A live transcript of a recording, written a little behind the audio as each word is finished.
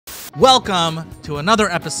Welcome to another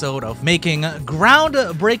episode of making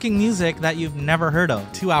groundbreaking music that you've never heard of.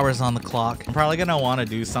 2 hours on the clock. I'm probably gonna want to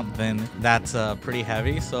do something that's pretty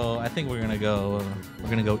heavy, so I think we're gonna go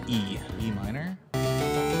E minor.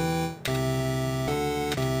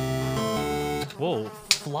 Whoa,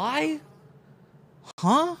 fly?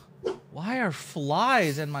 Huh? Why are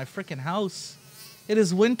flies in my freaking house? It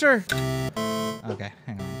is winter. Okay,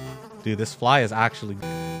 hang on. Dude, this fly is actually...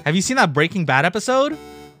 Have you seen that Breaking Bad episode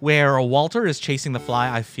where Walter is chasing the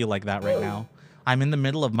fly? I feel like that right now. I'm in the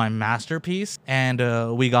middle of my masterpiece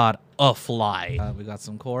and we got a fly. We got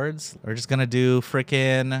some chords. We're just gonna do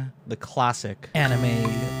freaking the classic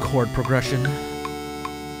anime chord progression.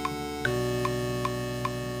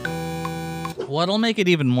 What'll make it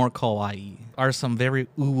even more kawaii are some very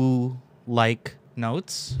uwu-like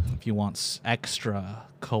notes. If you want extra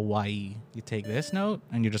kawaii, you take this note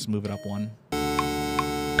and you just move it up one.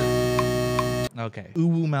 Okay,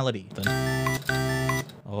 uwu melody.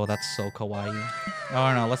 Oh, that's so kawaii.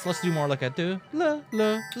 Oh no, let's do more like a do la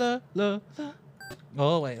la la la la.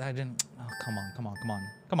 Oh wait, I didn't. Oh,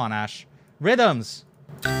 come on, Ash. Rhythms.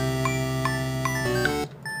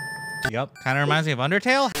 Yep, kind of reminds me of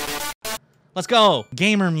Undertale. Let's go.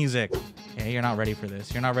 Gamer music. Yeah, you're not ready for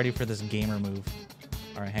this. You're not ready for this gamer move.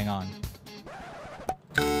 All right, hang on.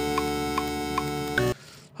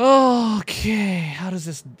 Okay, how do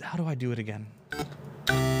I do it again?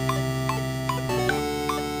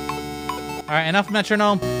 All right, enough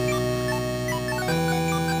metronome.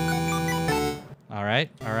 All right.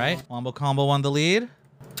 Wombo combo on the lead.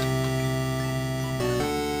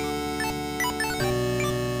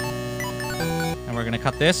 And we're gonna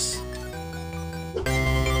cut this.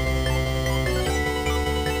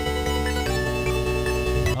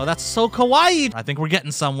 Oh, that's so kawaii. I think we're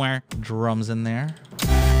getting somewhere. Drums in there.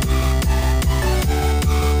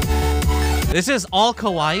 This is all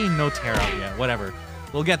kawaii, no tearout yet. Whatever.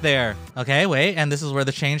 We'll get there. Okay, wait. And this is where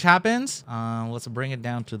the change happens. Let's bring it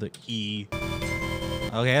down to the E.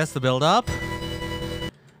 Okay, that's the build up.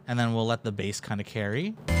 And then we'll let the bass kind of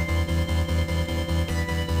carry.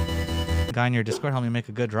 Guy in your Discord help me make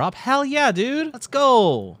a good drop. Hell yeah, dude. Let's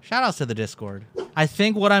go. Shout outs to the Discord. I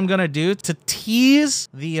think what I'm gonna do to tease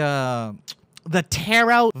the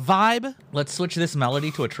tearout vibe. Let's switch this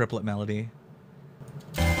melody to a triplet melody.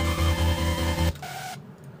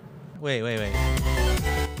 Wait.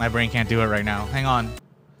 My brain can't do it right now. Hang on.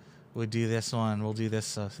 We'll do this one. We'll do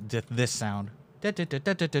this this sound. Let's do it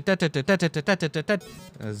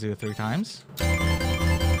 3 times.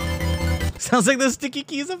 Sounds like the sticky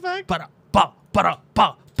keys effect.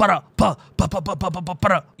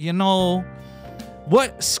 You know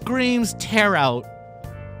what screams tearout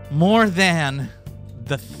more than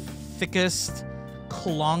the thickest,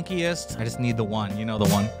 clonkiest? I just need the one. You know the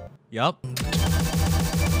one. Yup.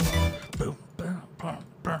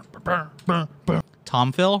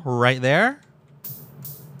 Tom Phil right there.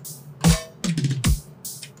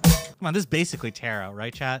 Come on, this is basically tearout,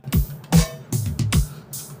 right, chat?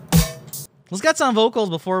 Let's get some vocals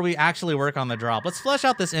before we actually work on the drop. Let's flesh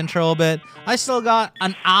out this intro a bit. I still got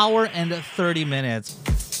an hour and 30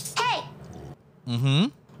 minutes. Hey! Mm-hmm.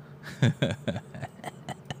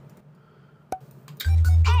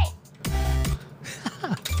 Hey!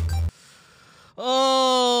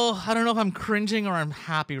 Oh, I don't know if I'm cringing or I'm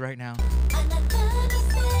happy right now.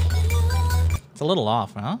 It's a little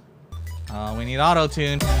off, huh? We need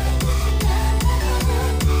auto-tune.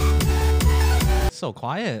 So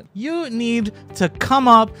quiet. You need to come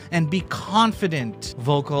up and be confident,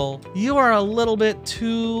 vocal. You are a little bit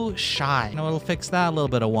too shy. You know what'll fix that? A little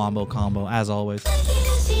bit of wombo combo, as always.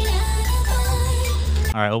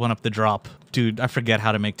 All right, open up the drop. Dude, I forget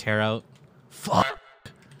how to make tearout. Fuck.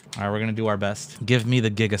 All right, we're gonna do our best. Give me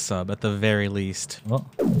the giga sub at the very least. Oh.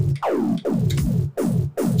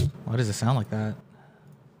 Why does it sound like that?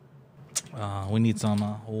 We need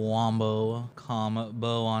some wombo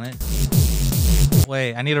combo on it.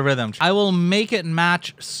 Wait, I need a rhythm. I will make it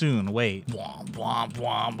match soon. Wait.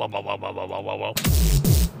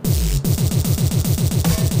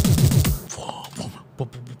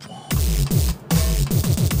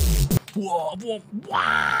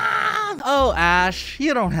 Oh, Ash,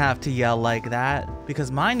 you don't have to yell like that,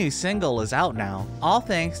 because my new single is out now. All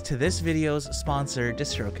thanks to this video's sponsor,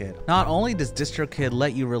 DistroKid. Not only does DistroKid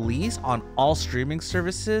let you release on all streaming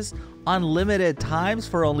services, unlimited times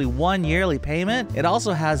for only 1 yearly payment, it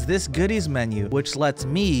also has this goodies menu, which lets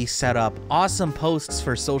me set up awesome posts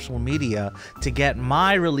for social media to get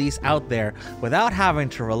my release out there without having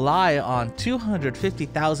to rely on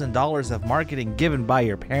 $250,000 of marketing given by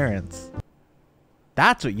your parents.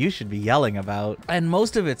 That's what you should be yelling about. And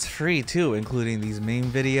most of it's free too, including these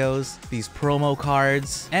meme videos, these promo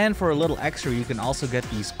cards, and for a little extra, you can also get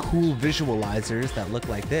these cool visualizers that look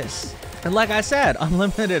like this. And like I said,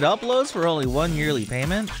 unlimited uploads for only 1 yearly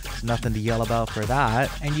payment. There's nothing to yell about for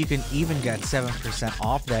that. And you can even get 7%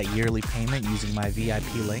 off that yearly payment using my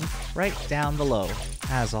VIP link right down below.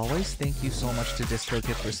 As always, thank you so much to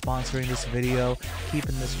DistroKid for sponsoring this video,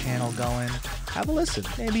 keeping this channel going. Have a listen.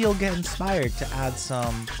 Maybe you'll get inspired to add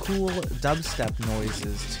some cool dubstep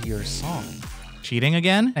noises to your song. Cheating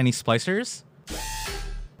again? Any splicers?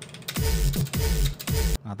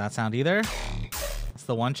 Not that sound either. That's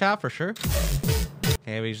the one chat for sure.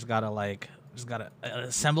 Okay, we just gotta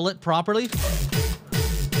assemble it properly.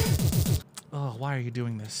 Oh, why are you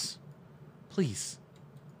doing this? Please.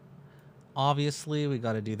 Obviously, we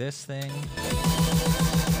gotta do this thing.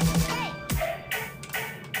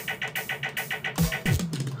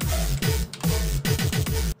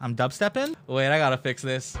 I'm dubstepping? Wait, I gotta fix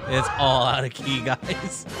this. It's all out of key,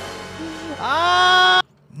 guys. Ah!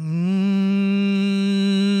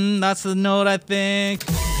 That's the note, I think.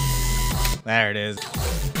 There it is.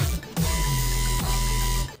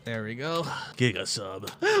 There we go. Giga sub.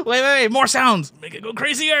 Wait, more sounds. Make it go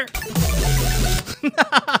crazier.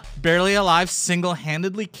 Barely Alive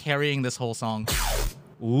single-handedly carrying this whole song.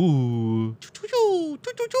 Ooh.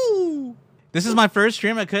 This is my first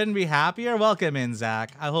stream. I couldn't be happier. Welcome in,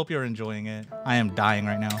 Zach. I hope you're enjoying it. I am dying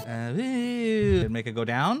right now. Make it go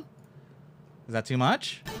down. Is that too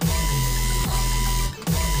much?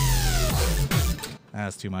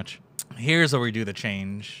 That's too much. Here's where we do the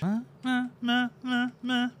change.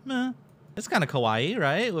 It's kind of kawaii,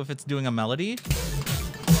 right? If it's doing a melody.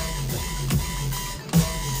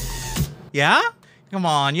 Yeah? Come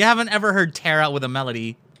on, you haven't ever heard tearout with a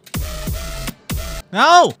melody.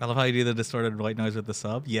 No! I love how you do the distorted white noise with the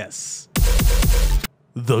sub. Yes.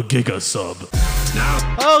 The Giga sub.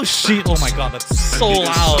 Now. Oh shit, oh my god, that's so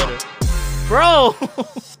loud. Bro!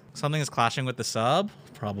 Something is clashing with the sub?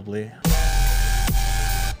 Probably.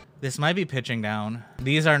 This might be pitching down.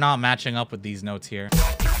 These are not matching up with these notes here.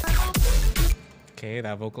 Okay,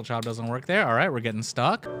 that vocal chop doesn't work there. All right, we're getting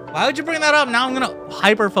stuck. Why would you bring that up? Now I'm gonna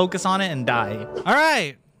hyper focus on it and die. All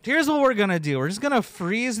right, here's what we're gonna do. We're just gonna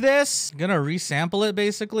freeze this, gonna resample it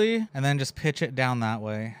basically, and then just pitch it down that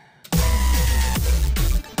way.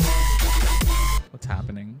 What's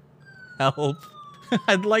happening? Help.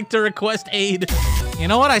 I'd like to request aid. You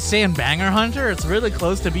know what I say in Banger Hunter? It's really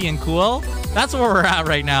close to being cool. That's where we're at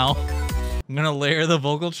right now. I'm gonna layer the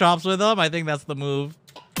vocal chops with them. I think that's the move.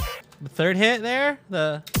 The third hit there,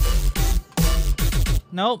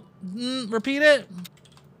 nope, repeat it.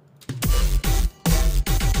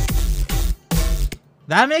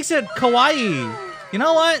 That makes it kawaii. You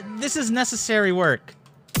know what? This is necessary work.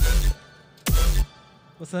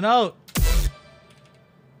 What's the note?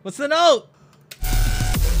 What's the note?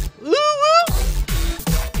 Ooh, woo.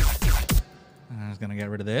 I'm just gonna get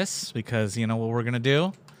rid of this because you know what we're gonna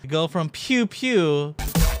do? We go from pew pew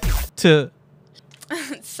to...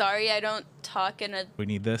 Sorry, I don't talk in a... We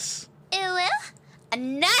need this.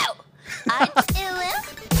 No! I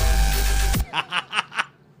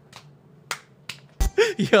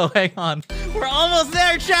Yo, hang on. We're almost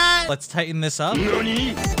there, chat! Let's tighten this up.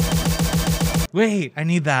 Nani? Wait, I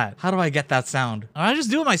need that. How do I get that sound? I just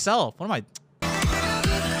do it myself. What am I...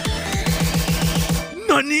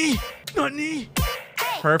 Nani? Nani?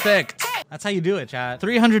 Perfect. That's how you do it, chat.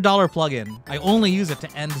 $300 plugin. I only use it to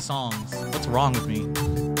end songs. What's wrong with me?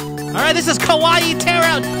 All right, this is kawaii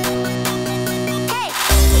tearout.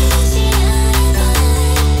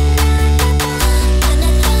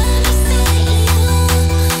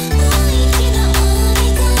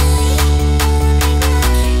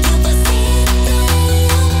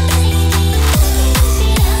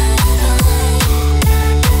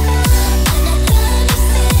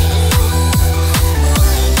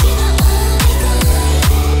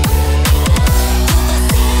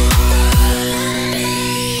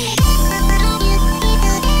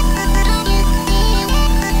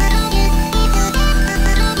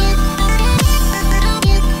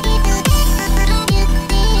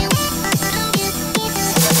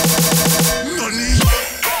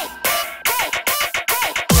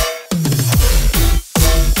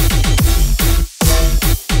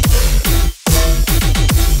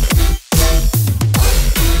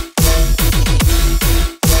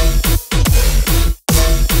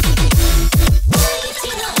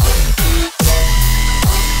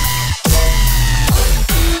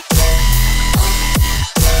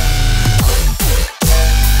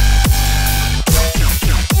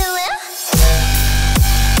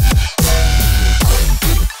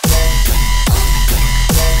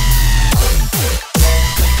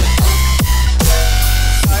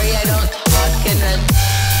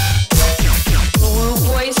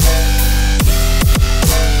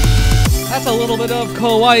 of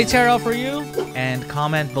kawaii tearout for you. And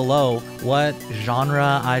comment below what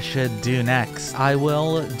genre I should do next. I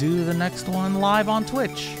will do the next one live on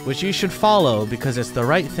Twitch, which you should follow because it's the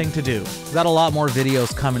right thing to do. We've got a lot more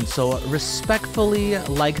videos coming, so respectfully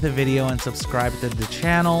like the video and subscribe to the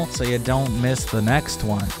channel so you don't miss the next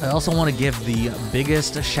one. I also want to give the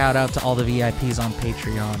biggest shout out to all the VIPs on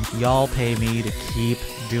Patreon. Y'all pay me to keep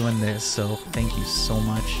doing this, so thank you so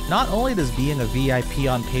much. Not only does being a VIP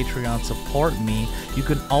on Patreon support me, you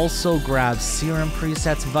can also grab serum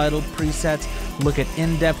presets, vital presets, look at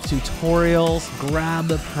in-depth tutorials, grab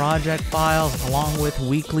the project files along with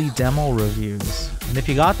weekly demo reviews. And if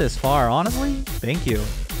you got this far, honestly, thank you.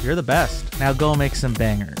 You're the best. Now go make some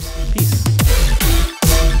bangers. Peace.